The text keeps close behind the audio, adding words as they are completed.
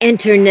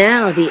Enter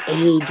now the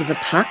age of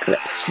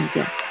apocalypse,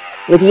 Shiga,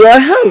 with your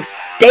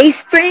hosts,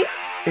 Dayspring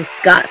and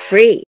Scott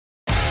Free.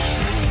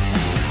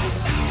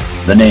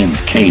 The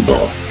name's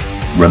Cable.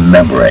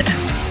 Remember it.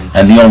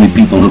 And the only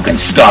people who can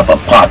stop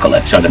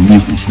Apocalypse are the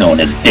mutants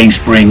known as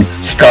Dayspring,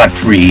 Scott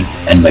Free,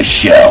 and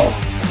Michelle.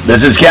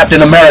 This is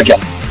Captain America,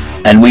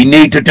 and we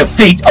need to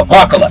defeat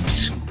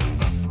Apocalypse.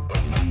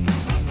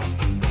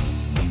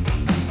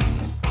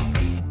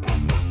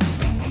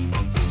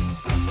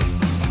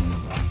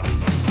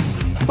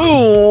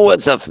 Ooh,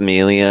 what's up,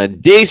 familia?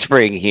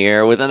 Dayspring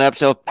here with an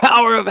episode of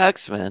Power of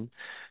X-Men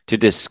to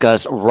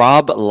discuss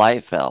Rob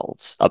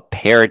Liefeld's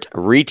apparent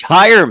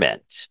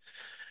retirement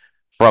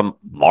from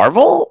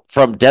Marvel,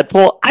 from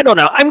Deadpool. I don't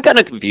know. I'm kind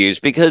of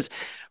confused because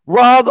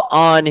Rob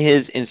on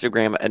his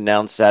Instagram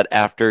announced that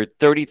after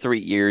 33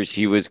 years,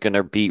 he was going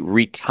to be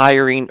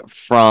retiring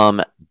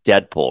from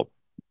Deadpool.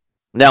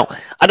 Now,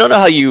 I don't know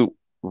how you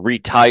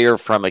retire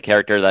from a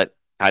character that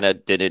kind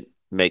of didn't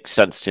make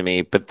sense to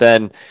me, but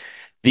then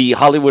the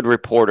Hollywood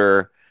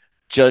Reporter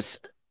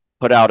just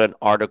put out an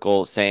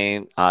article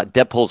saying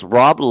Deadpool's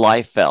Rob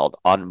Liefeld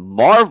on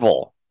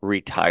Marvel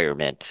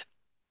retirement,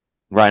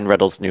 Ryan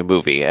Reynolds' new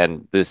movie.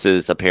 And this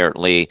is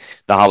apparently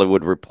the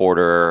Hollywood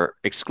Reporter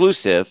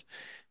exclusive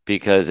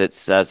because it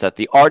says that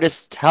the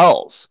artist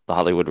tells the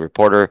Hollywood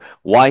Reporter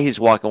why he's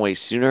walking away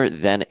sooner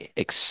than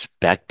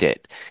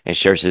expected and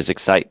shares his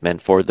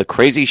excitement for the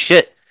crazy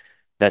shit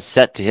that's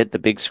set to hit the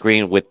big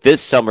screen with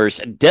this summer's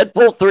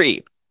Deadpool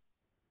 3.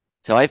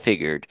 So I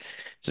figured,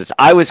 since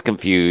I was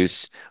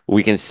confused,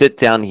 we can sit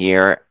down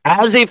here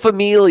as a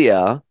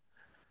familia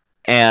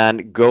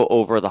and go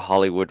over the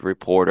Hollywood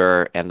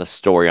Reporter and the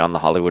story on the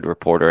Hollywood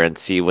Reporter and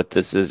see what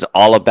this is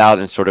all about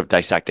and sort of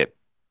dissect it.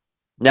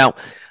 Now,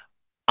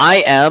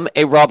 I am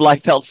a Rob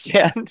Liefeld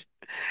stan.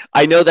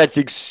 I know that's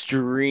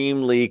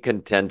extremely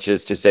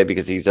contentious to say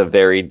because he's a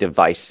very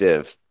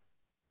divisive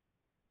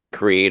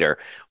creator.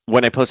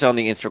 When I posted on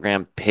the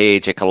Instagram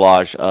page a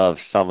collage of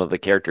some of the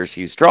characters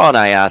he's drawn,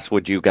 I asked,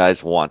 would you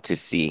guys want to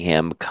see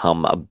him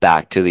come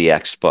back to the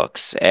X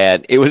books?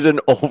 And it was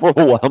an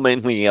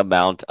overwhelmingly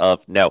amount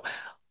of no.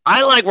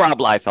 I like Rob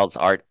Liefeld's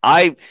art.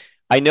 I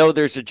know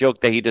there's a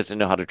joke that he doesn't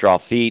know how to draw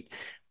feet.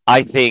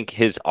 I think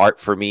his art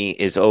for me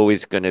is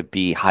always going to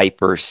be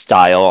hyper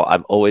style.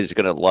 I'm always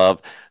going to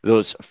love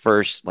those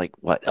first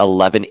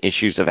 11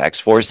 issues of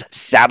X-Force.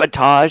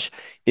 Sabotage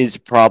is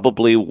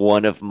probably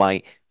one of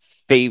my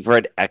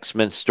favorite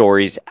X-Men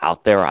stories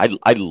out there.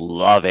 I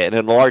love it, and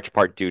in large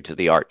part due to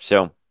the art.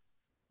 So,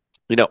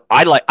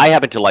 I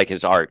happen to like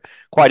his art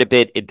quite a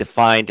bit. It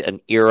defined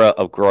an era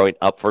of growing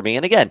up for me.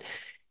 And again,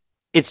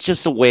 it's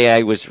just the way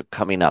I was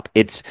coming up.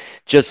 It's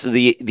just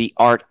the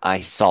art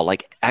I saw.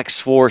 Like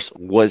X-Force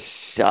was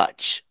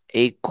such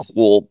a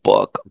cool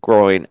book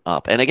growing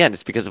up. And again,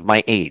 it's because of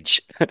my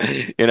age.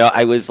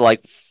 I was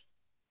like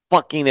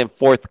fucking in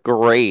fifth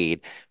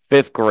grade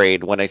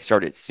when I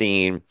started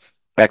seeing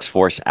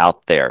X-Force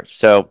out there.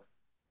 So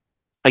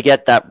I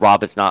get that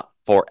Rob is not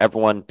for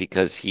everyone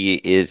because he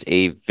is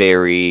a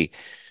very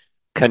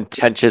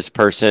contentious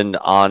person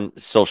on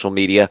social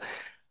media.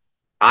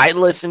 I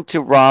listen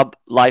to Rob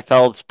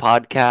Liefeld's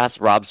podcast,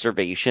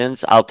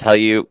 Robservations. I'll tell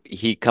you,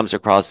 he comes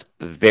across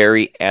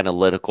very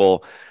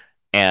analytical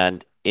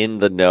and in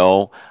the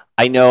know.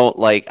 I know,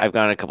 I've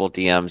gotten a couple of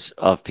DMs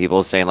of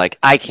people saying,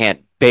 I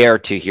can't bear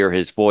to hear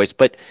his voice,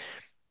 but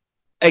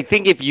I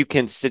think if you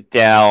can sit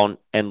down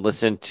and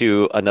listen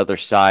to another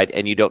side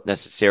and you don't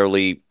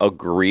necessarily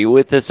agree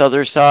with this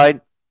other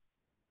side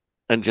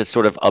and just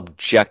sort of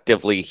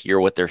objectively hear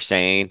what they're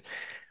saying,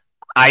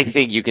 I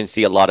think you can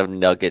see a lot of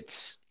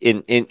nuggets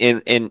in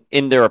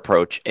their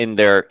approach, in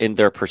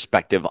their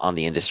perspective on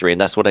the industry.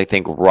 And that's what I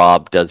think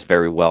Rob does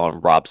very well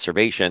on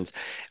Robservations.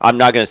 I'm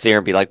not going to sit here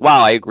and be like, wow,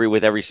 I agree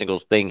with every single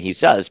thing he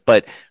says,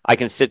 but I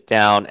can sit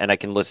down and I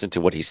can listen to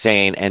what he's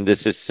saying. And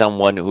this is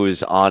someone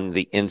who's on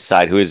the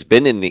inside, who has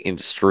been in the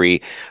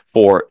industry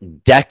for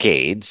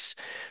decades,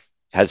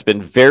 has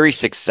been very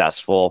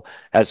successful,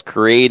 has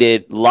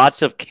created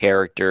lots of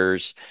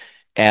characters,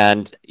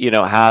 and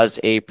has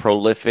a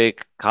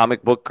prolific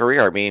comic book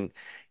career. I mean,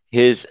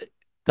 his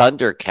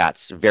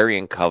Thundercats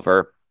variant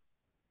cover,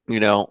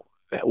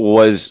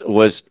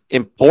 was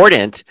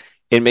important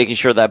in making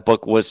sure that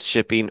book was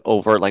shipping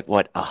over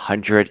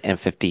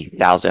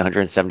 150,000,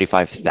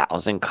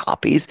 175,000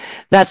 copies.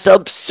 That's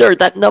absurd.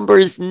 That number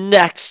is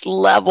next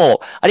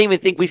level. I didn't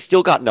even think we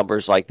still got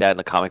numbers like that in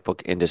the comic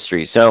book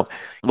industry. So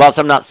whilst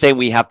I'm not saying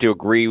we have to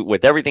agree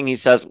with everything he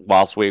says,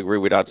 whilst we agree,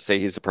 we don't have to say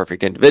he's a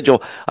perfect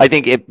individual. I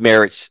think it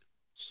merits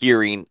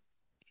hearing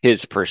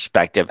his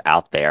perspective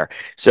out there.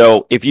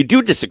 So if you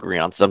do disagree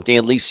on something,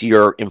 at least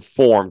you're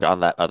informed on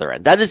that other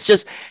end. That is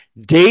just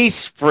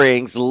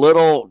Dayspring's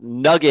little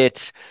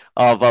nugget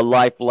of a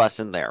life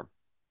lesson there.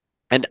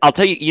 And I'll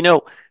tell you,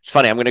 it's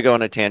funny. I'm going to go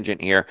on a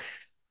tangent here.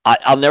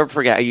 I'll never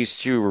forget. I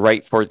used to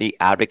write for The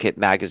Advocate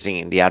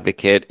magazine. The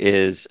Advocate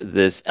is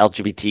this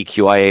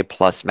LGBTQIA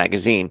plus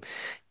magazine.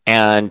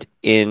 And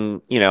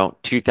in,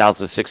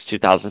 2006,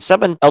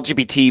 2007,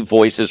 LGBT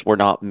voices were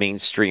not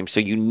mainstream. So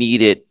you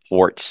needed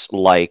ports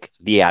like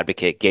The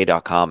Advocate,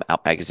 Gay.com,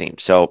 Out Magazine.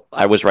 So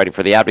I was writing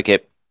for The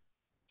Advocate,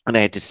 and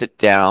I had to sit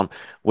down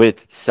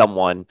with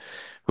someone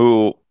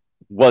who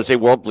was a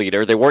world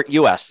leader. They weren't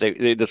U.S.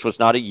 This was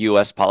not a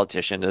U.S.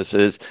 politician.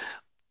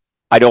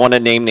 I don't want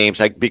to name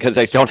names because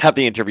I don't have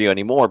the interview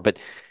anymore, but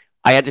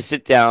I had to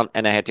sit down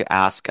and I had to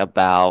ask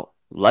about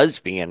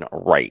lesbian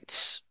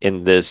rights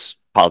in this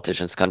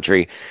politician's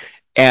country.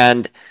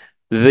 And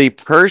the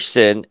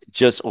person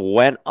just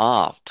went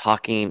off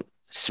talking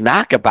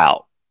smack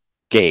about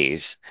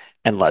gays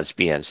and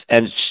lesbians.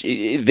 And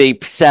they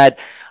said,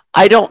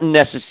 I don't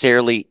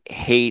necessarily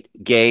hate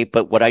gay,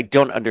 but what I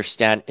don't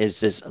understand is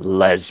this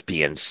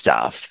lesbian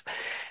stuff.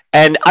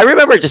 And I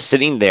remember just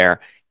sitting there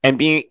and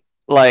being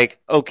like,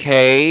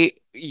 okay,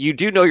 you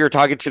do know you're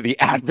talking to the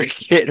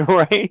advocate,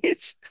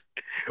 right?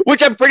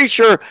 Which I'm pretty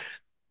sure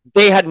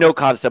they had no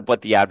concept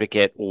what the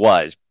advocate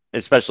was,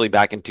 especially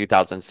back in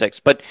 2006.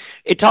 But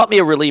it taught me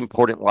a really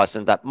important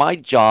lesson that my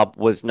job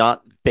was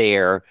not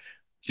there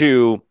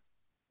to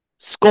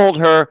scold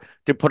her,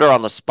 to put her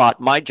on the spot.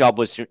 My job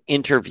was to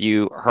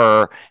interview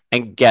her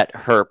and get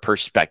her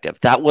perspective.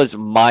 That was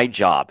my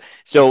job.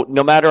 So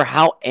no matter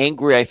how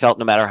angry I felt,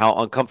 no matter how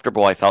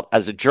uncomfortable I felt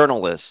as a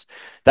journalist,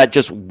 that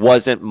just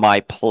wasn't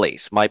my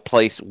place. My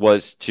place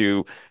was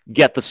to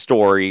get the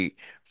story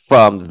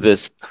from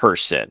this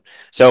person.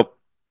 So,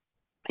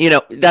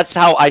 that's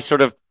how I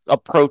sort of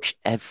approach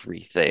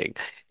everything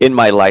in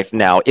my life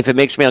now. If it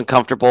makes me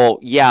uncomfortable,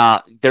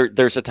 yeah,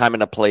 there's a time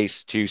and a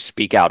place to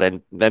speak out.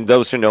 And then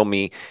those who know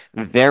me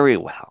very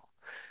well,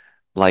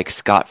 like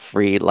Scott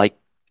Free, like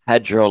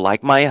Pedro,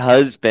 like my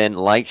husband,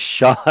 like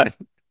Sean,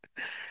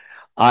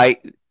 I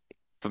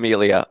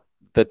Familia,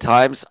 the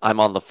times I'm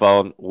on the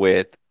phone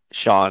with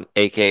Sean,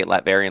 aka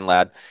Latverian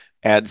Lad,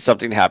 and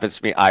something happens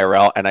to me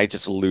IRL and I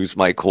just lose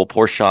my cool.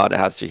 Poor Sean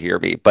has to hear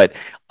me. But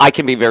I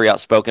can be very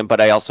outspoken,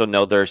 but I also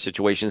know there are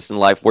situations in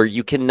life where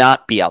you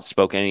cannot be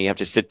outspoken and you have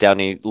to sit down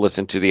and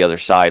listen to the other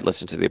side,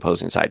 listen to the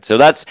opposing side. So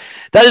that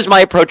is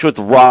my approach with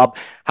Rob.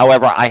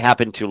 However, I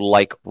happen to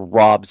like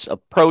Rob's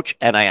approach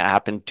and I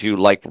happen to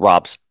like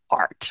Rob's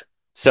art.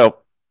 So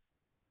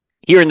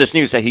hearing this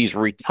news that he's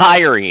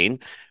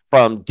retiring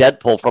from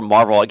Deadpool from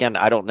Marvel, again,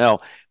 I don't know,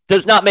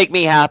 does not make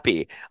me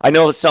happy. I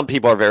know some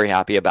people are very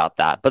happy about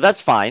that, but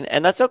that's fine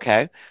and that's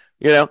okay.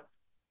 You know,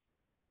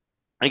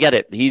 I get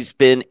it. He's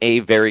been a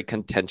very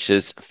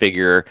contentious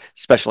figure,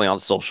 especially on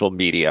social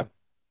media.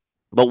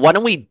 But why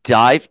don't we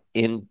dive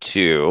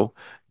into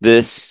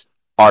this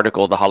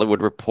article the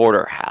Hollywood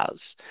Reporter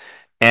has?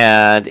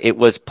 And it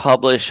was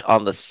published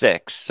on the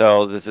 6th.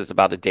 So this is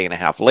about a day and a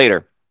half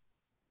later.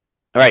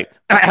 All right.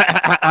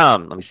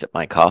 Let me sip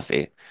my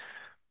coffee.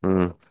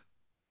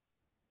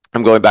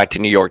 I'm going back to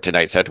New York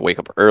tonight, so I have to wake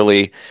up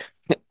early,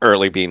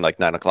 early being like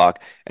 9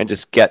 o'clock, and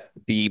just get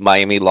the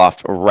Miami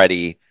loft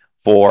ready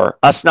for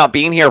us not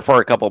being here for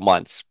a couple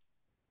months.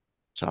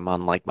 So I'm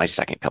on like my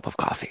second cup of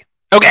coffee.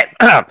 Okay.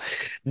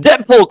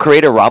 Deadpool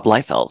creator Rob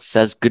Liefeld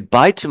says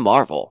goodbye to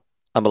Marvel.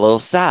 I'm a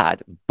little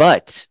sad,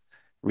 but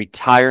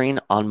retiring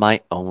on my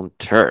own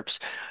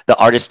terms. The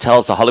artist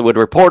tells the Hollywood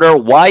Reporter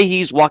why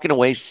he's walking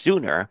away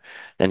sooner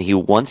than he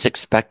once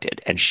expected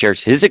and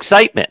shares his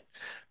excitement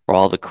for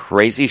all the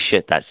crazy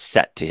shit that's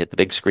set to hit the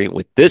big screen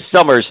with this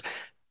summer's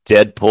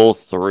Deadpool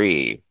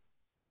 3.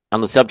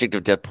 On the subject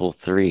of Deadpool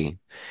 3,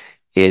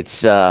 it's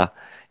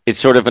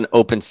sort of an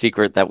open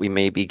secret that we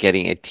may be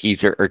getting a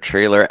teaser or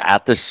trailer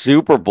at the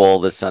Super Bowl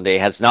this Sunday.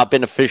 It has not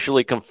been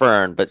officially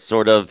confirmed, but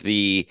sort of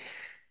the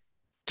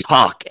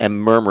talk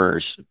and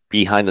murmurs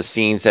behind the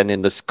scenes and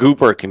in the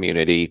Scooper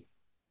community.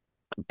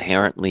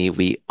 Apparently,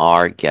 we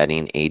are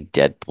getting a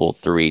Deadpool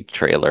 3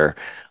 trailer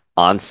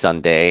on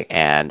Sunday,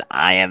 and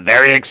I am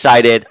very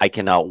excited. I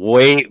cannot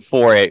wait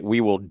for it. We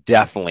will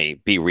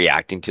definitely be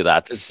reacting to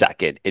that the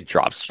second it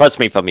drops. Trust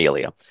me,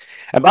 familia.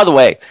 And by the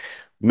way,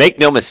 make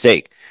no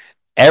mistake,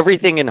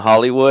 everything in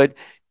Hollywood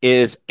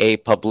is a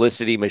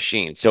publicity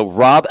machine. So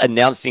Rob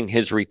announcing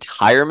his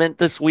retirement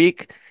this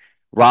week,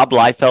 Rob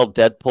Liefeld,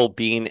 Deadpool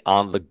being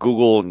on the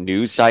Google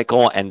news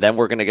cycle, and then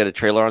we're going to get a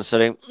trailer on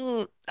Sunday.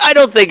 I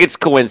don't think it's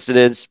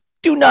coincidence.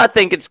 Do not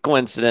think it's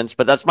coincidence,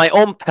 but that's my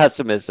own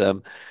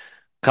pessimism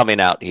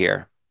coming out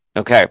here.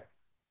 Okay,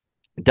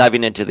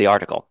 diving into the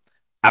article.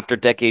 After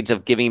decades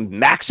of giving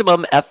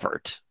maximum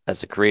effort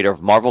as the creator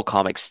of Marvel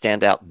Comics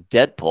standout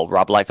Deadpool,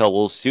 Rob Liefeld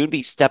will soon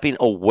be stepping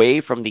away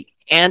from the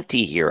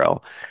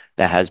anti-hero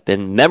that has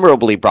been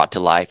memorably brought to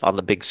life on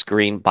the big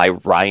screen by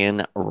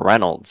Ryan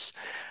Reynolds.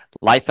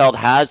 Liefeld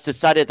has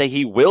decided that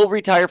he will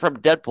retire from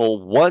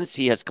Deadpool once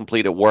he has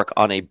completed work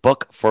on a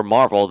book for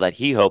Marvel that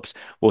he hopes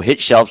will hit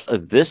shelves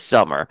this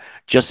summer,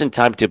 just in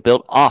time to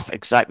build off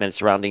excitement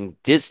surrounding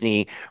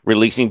Disney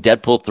releasing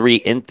Deadpool 3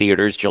 in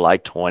theaters July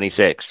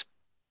 26.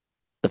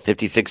 The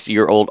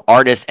 56-year-old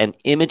artist and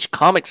Image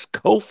Comics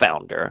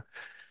co-founder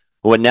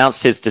who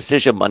announced his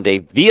decision Monday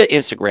via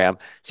Instagram,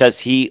 says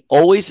he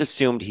always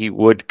assumed he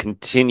would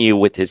continue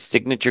with his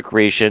signature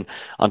creation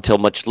until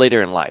much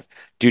later in life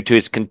due to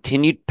his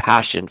continued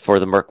passion for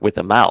the Merc with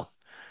a Mouth.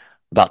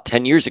 About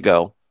 10 years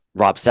ago,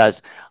 Rob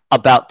says,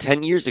 about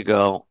 10 years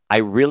ago, I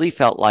really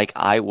felt like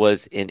I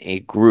was in a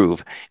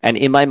groove. And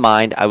in my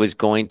mind, I was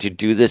going to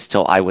do this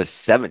till I was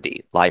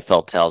 70,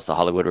 Liefeld tells The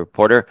Hollywood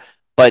Reporter.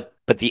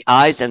 But the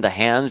eyes and the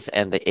hands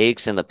and the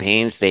aches and the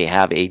pains, they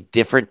have a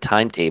different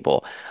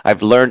timetable.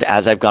 I've learned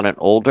as I've gotten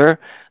older,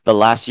 the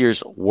last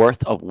year's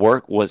worth of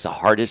work was the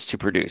hardest to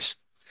produce.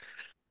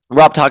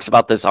 Rob talks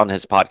about this on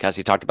his podcast.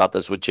 He talked about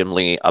this with Jim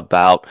Lee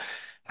about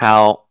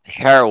how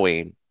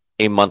harrowing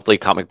a monthly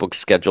comic book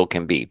schedule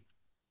can be.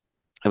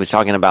 I was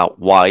talking about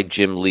why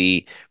Jim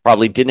Lee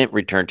probably didn't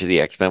return to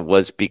the X-Men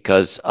was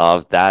because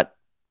of that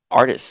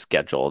artist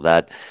schedule,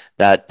 that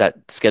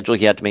schedule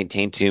he had to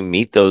maintain to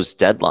meet those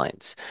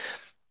deadlines.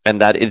 And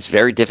that is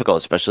very difficult,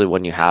 especially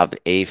when you have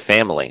a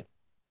family.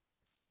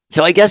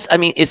 So I guess, I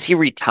mean, is he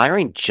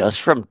retiring just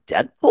from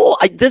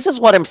Deadpool? This is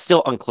what I'm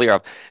still unclear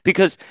of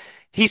because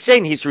he's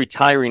saying he's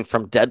retiring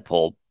from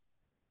Deadpool,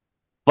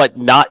 but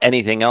not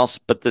anything else.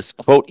 But this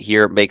quote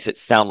here makes it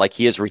sound like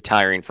he is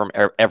retiring from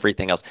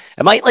everything else.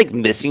 Am I like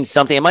missing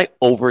something? Am I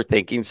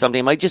overthinking something?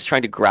 Am I just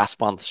trying to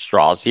grasp on the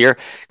straws here?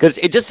 Because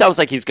it just sounds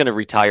like he's going to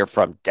retire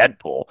from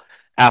Deadpool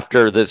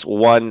after this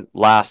one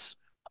last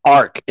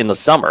arc in the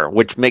summer,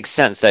 which makes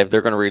sense that if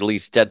they're going to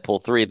release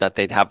Deadpool 3, that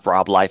they'd have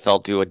Rob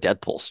Liefeld do a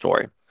Deadpool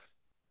story.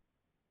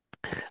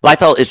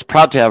 Liefeld is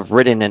proud to have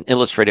written and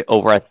illustrated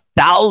over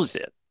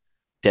 1,000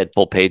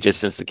 Deadpool pages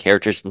since the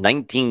character's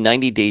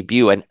 1990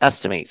 debut and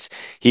estimates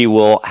he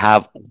will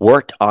have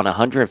worked on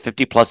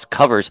 150 plus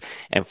covers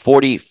and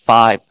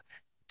 45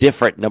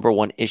 different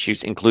 #1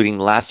 issues, including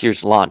last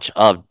year's launch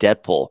of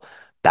Deadpool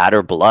Bad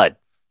or Blood.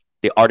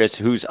 The artist,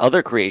 whose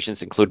other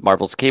creations include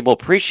Marvel's Cable,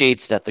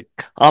 appreciates that the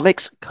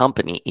comics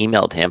company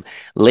emailed him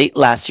late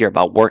last year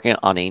about working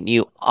on a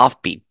new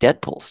offbeat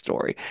Deadpool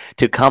story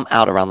to come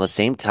out around the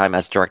same time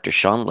as director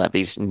Sean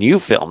Levy's new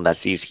film that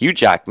sees Hugh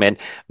Jackman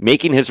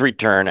making his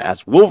return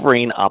as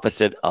Wolverine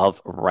opposite of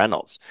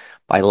Reynolds.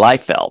 By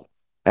Liefeld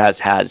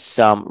has had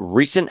some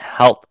recent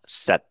health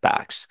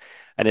setbacks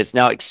and is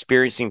now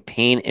experiencing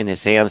pain in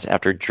his hands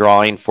after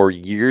drawing for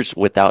years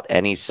without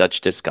any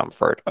such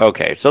discomfort.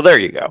 Okay, so there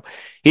you go.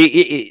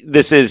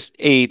 This is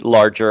a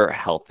larger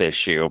health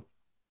issue.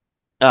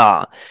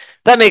 Ah,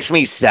 that makes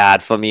me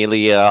sad,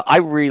 Familia. I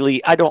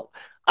don't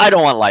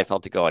want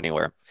Liefeld to go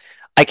anywhere.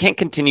 I can't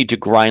continue to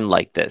grind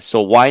like this,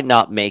 so why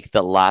not make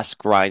the last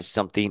grind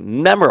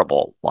something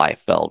memorable?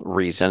 Liefeld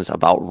reasons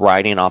about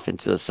riding off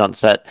into the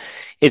sunset.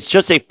 It's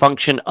just a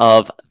function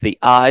of the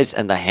eyes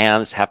and the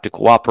hands have to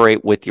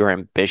cooperate with your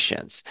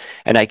ambitions.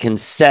 And I can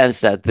sense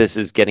that this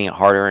is getting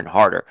harder and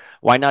harder.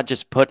 Why not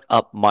just put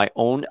up my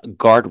own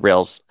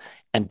guardrails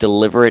and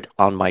deliver it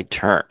on my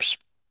terms?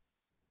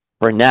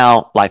 For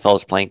now, Liefeld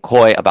is playing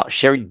coy about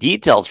sharing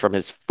details from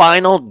his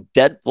final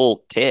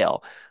Deadpool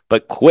tale,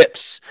 but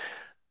quips,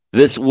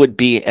 this would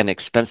be an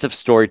expensive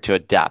story to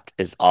adapt,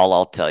 is all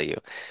I'll tell you.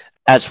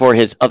 As for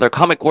his other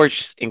comic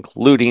works,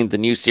 including the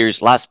new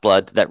series Last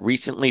Blood that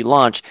recently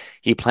launched,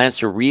 he plans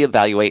to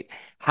reevaluate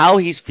how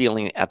he's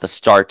feeling at the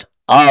start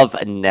of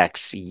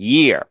next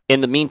year.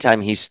 In the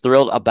meantime, he's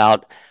thrilled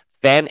about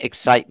fan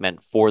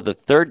excitement for the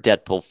third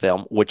Deadpool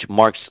film, which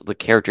marks the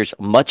character's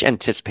much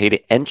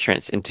anticipated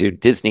entrance into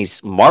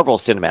Disney's Marvel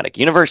Cinematic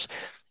Universe.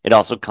 It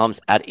also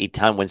comes at a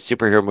time when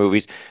superhero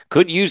movies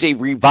could use a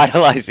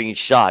revitalizing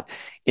shot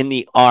in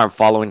the arm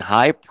following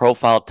high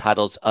profile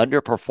titles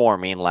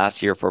underperforming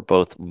last year for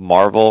both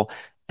Marvel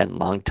and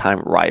longtime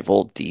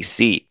rival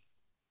DC.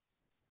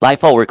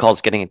 Liefeld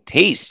recalls getting a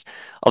taste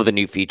of the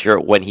new feature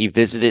when he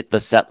visited the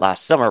set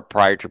last summer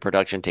prior to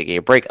production taking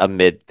a break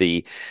amid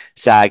the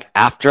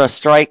SAG-AFTRA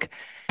strike,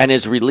 and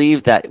is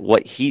relieved that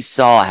what he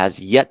saw has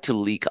yet to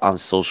leak on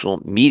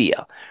social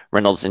media.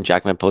 Reynolds and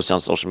Jackman posted on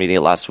social media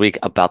last week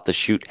about the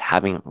shoot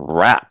having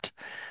wrapped.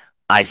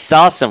 I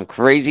saw some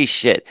crazy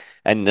shit,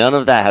 and none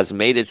of that has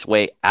made its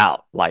way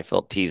out,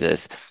 Liefeld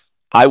teases.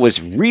 I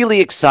was really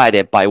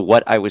excited by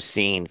what I was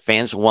seeing.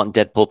 Fans want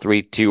Deadpool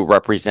 3 to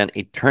represent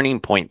a turning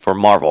point for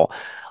Marvel.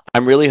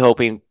 I'm really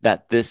hoping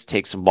that this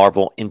takes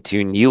Marvel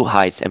into new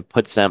heights and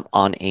puts them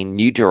on a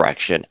new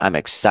direction. I'm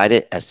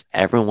excited as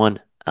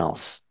everyone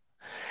else.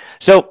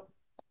 So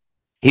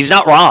he's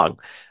not wrong.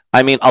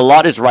 I mean, a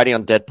lot is riding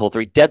on Deadpool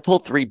 3.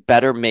 Deadpool 3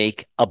 better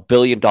make $1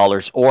 billion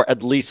or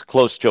at least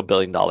close to $1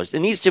 billion. It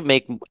needs to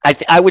make,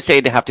 I would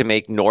say, to have to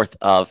make north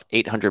of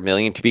 800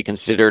 million to be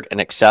considered an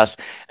excess.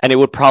 And it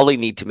would probably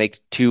need to make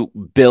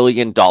 $2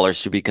 billion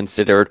to be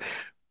considered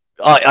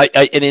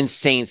an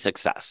insane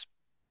success,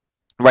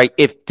 right?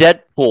 If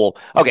Deadpool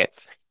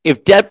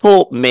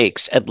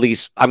makes at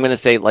least, I'm going to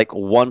say like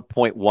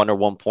 1.1 or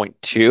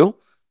 1.2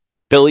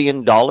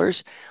 billion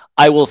dollars,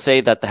 I will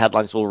say that the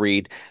headlines will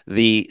read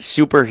the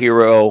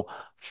superhero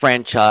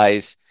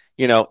franchise,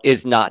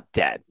 is not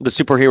dead. The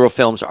superhero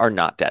films are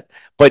not dead.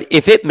 But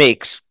if it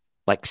makes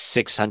like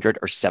 600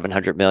 or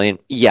 700 million,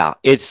 yeah,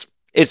 it's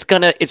it's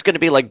gonna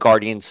be like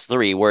Guardians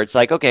 3, where it's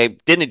like, okay,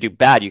 didn't do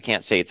bad. You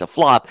can't say it's a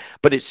flop,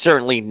 but it's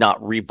certainly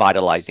not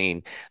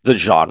revitalizing the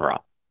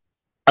genre.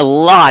 A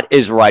lot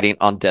is riding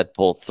on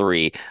Deadpool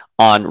 3,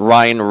 on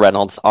Ryan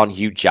Reynolds, on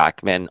Hugh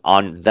Jackman,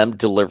 on them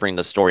delivering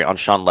the story, on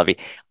Sean Levy.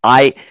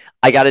 I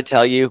I got to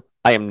tell you,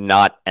 I am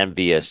not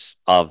envious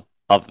of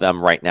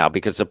them right now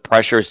because the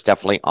pressure is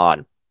definitely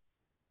on.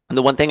 And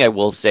the one thing I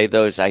will say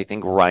though is I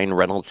think Ryan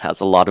Reynolds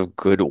has a lot of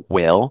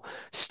goodwill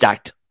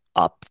stacked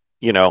up,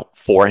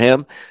 for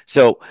him.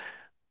 So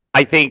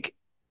I think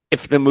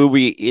if the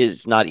movie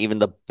is not even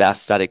the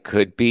best that it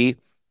could be,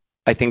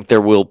 I think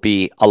there will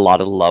be a lot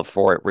of love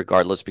for it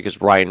regardless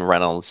because Ryan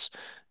Reynolds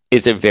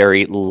is a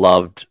very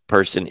loved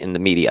person in the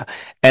media.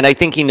 And I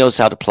think he knows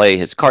how to play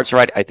his cards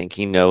right. I think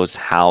he knows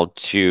how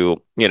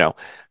to,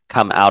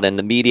 come out in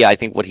the media. I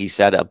think what he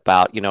said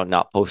about,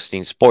 not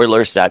posting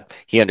spoilers, that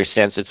he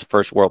understands it's a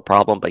first world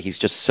problem, but he's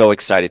just so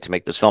excited to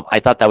make this film. I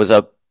thought that was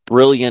a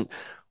brilliant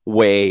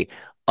way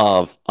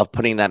of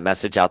putting that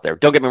message out there.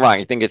 Don't get me wrong,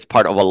 I think it's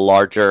part of a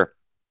larger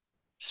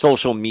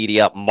social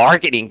media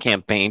marketing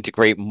campaign to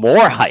create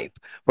more hype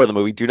for the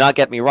movie. Do not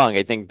get me wrong.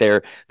 I think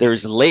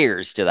there's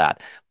layers to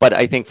that. But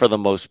I think for the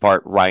most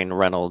part, Ryan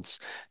Reynolds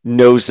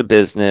knows the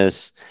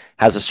business,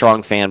 has a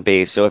strong fan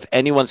base. So if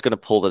anyone's going to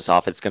pull this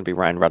off, it's going to be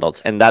Ryan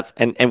Reynolds. And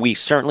we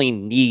certainly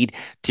need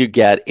to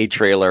get a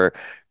trailer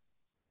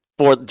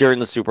for during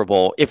the Super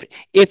Bowl.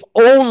 If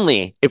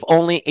only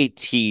a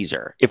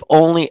teaser. If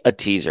only a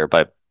teaser.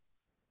 But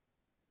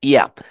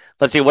yeah.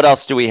 Let's see. What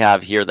else do we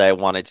have here that I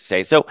wanted to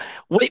say? So,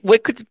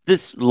 what could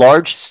this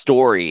large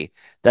story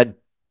that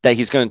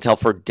he's going to tell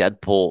for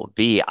Deadpool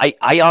be?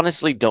 I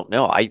honestly don't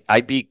know.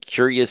 I'd be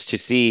curious to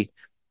see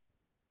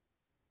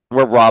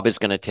where Rob is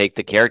going to take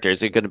the character.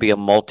 Is it going to be a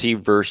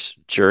multiverse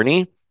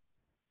journey?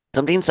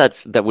 Something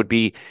that would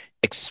be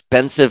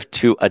expensive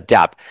to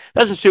adapt.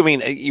 That's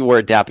assuming you were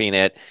adapting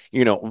it,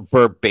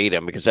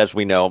 verbatim, because as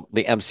we know,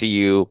 the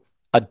MCU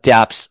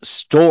adapts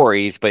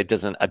stories, but it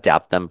doesn't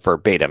adapt them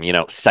verbatim.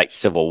 Cite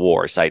Civil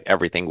War, cite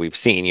everything we've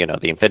seen.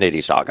 The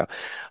Infinity Saga,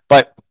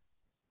 but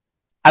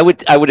I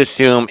would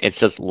assume it's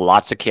just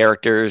lots of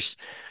characters,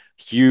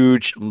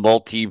 huge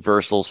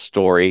multiversal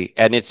story,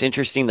 and it's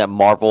interesting that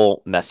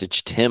Marvel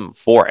messaged him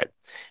for it,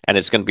 and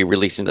it's going to be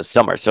releasing this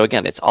summer. So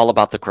again, it's all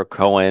about the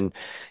Krakoan,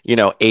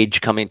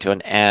 age coming to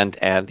an end,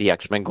 and the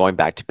X-Men going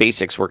back to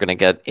basics. We're going to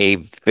get a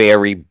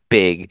very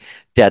big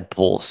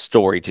Deadpool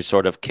story to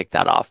sort of kick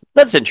that off.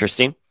 That's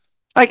interesting.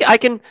 I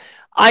can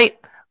I.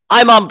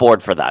 I'm on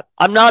board for that.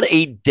 I'm not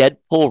a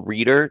Deadpool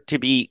reader, to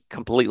be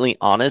completely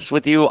honest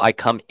with you. I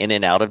come in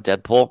and out of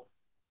Deadpool.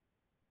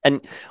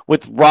 And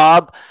with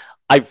Rob,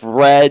 I've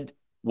read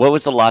what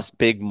was the last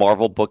big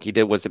Marvel book he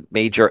did? Was it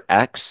Major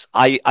X?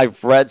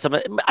 I've read some.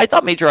 I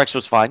thought Major X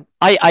was fine.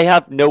 I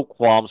have no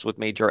qualms with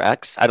Major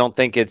X. I don't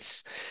think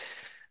it's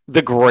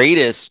the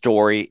greatest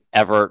story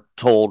ever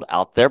told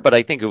out there, but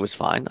I think it was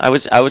fine. I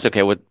was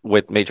okay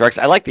with Major X.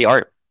 I like the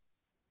art,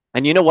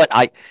 and you know what?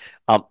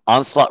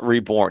 Onslaught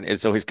Reborn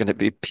is always going to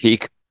be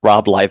peak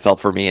Rob Liefeld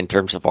for me in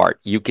terms of art.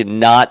 You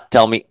cannot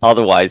tell me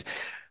otherwise.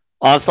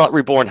 Onslaught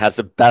Reborn has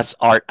the best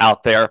art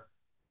out there.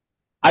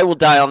 I will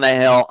die on the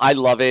hill. I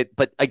love it.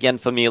 But again,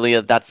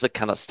 Familia, that's the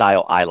kind of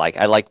style I like.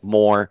 I like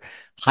more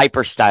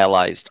hyper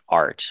stylized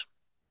art.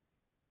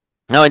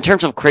 Now, in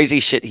terms of crazy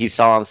shit he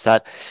saw on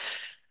set,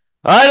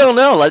 I don't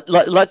know.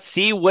 Let's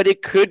see what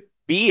it could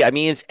be. I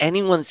mean, it's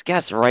anyone's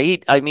guess,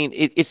 right? I mean,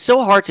 it's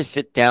so hard to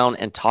sit down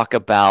and talk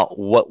about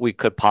what we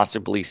could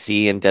possibly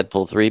see in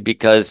Deadpool 3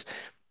 because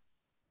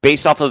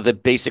based off of the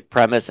basic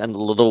premise and the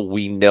little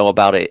we know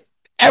about it,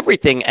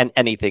 everything and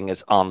anything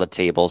is on the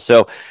table.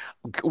 So,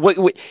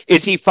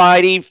 is he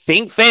fighting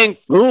Fing Fang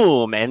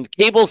Foom and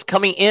Cable's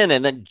coming in,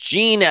 and then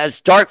Jean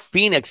as Dark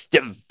Phoenix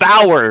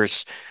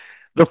devours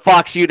the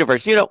Fox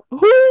universe?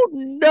 Who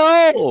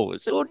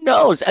knows? Who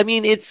knows? I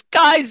mean, it's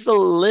sky's the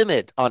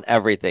limit on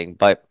everything,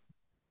 but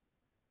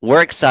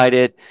we're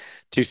excited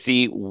to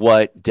see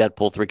what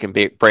Deadpool 3 can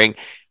bring.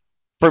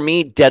 For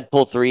me,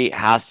 Deadpool 3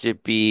 has to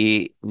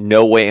be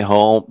No Way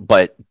Home,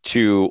 but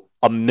to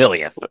a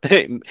millionth,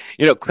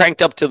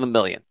 cranked up to the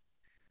millionth.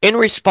 In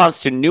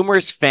response to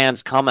numerous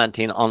fans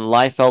commenting on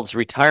Liefeld's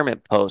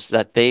retirement post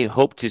that they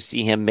hope to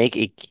see him make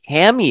a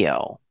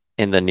cameo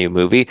in the new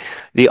movie,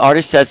 the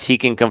artist says he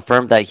can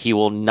confirm that he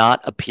will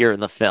not appear in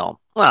the film.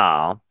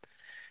 Aww.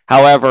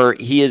 However,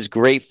 he is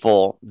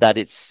grateful that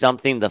it's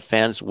something the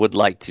fans would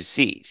like to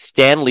see.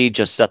 Stan Lee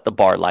just set the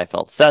bar,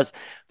 Liefeld says.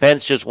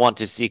 Fans just want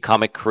to see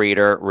comic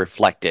creator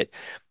reflected.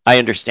 I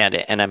understand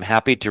it, and I'm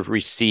happy to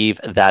receive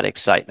that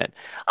excitement.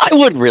 I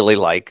would really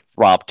like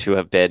Rob to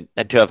have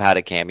had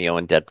a cameo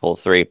in Deadpool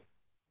 3.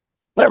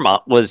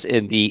 Claremont was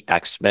in the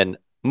X-Men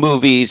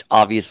movies,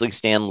 obviously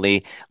Stan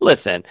Lee.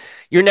 Listen,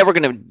 you're never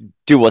going to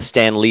do a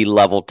Stan Lee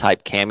level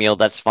type cameo.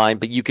 That's fine,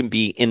 but you can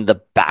be in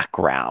the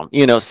background,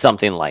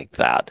 something like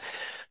that.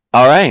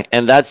 All right,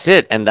 and that's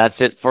it. And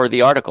that's it for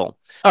the article.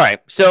 All right,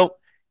 so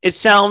it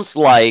sounds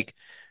like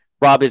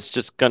Rob is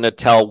just going to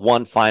tell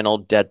one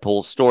final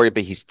Deadpool story,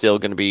 but he's still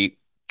going to be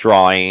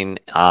drawing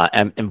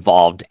and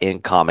involved in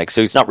comics.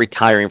 So he's not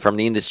retiring from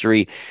the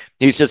industry.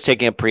 He's just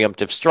taking a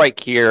preemptive strike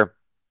here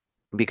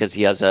because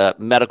he has a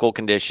medical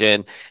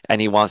condition and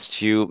he wants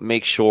to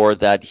make sure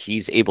that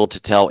he's able to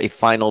tell a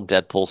final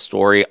Deadpool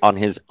story on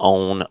his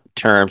own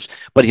terms,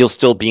 but he'll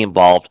still be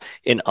involved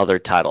in other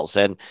titles.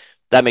 And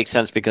that makes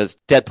sense because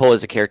Deadpool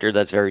is a character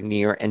that's very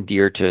near and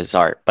dear to his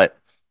heart. But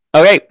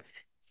okay,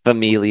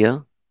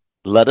 Familia,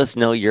 let us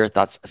know your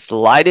thoughts.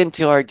 Slide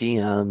into our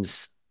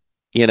DMs.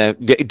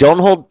 Don't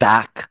hold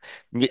back.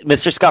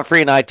 Mr. Scott Free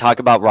and I talk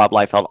about Rob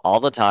Liefeld all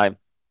the time.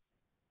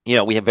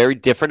 We have very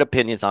different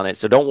opinions on it,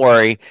 so don't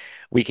worry.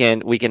 We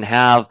can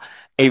have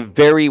a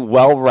very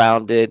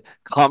well-rounded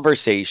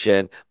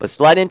conversation, but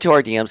slide into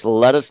our DMs,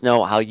 let us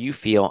know how you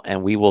feel,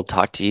 and we will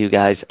talk to you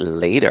guys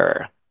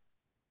later.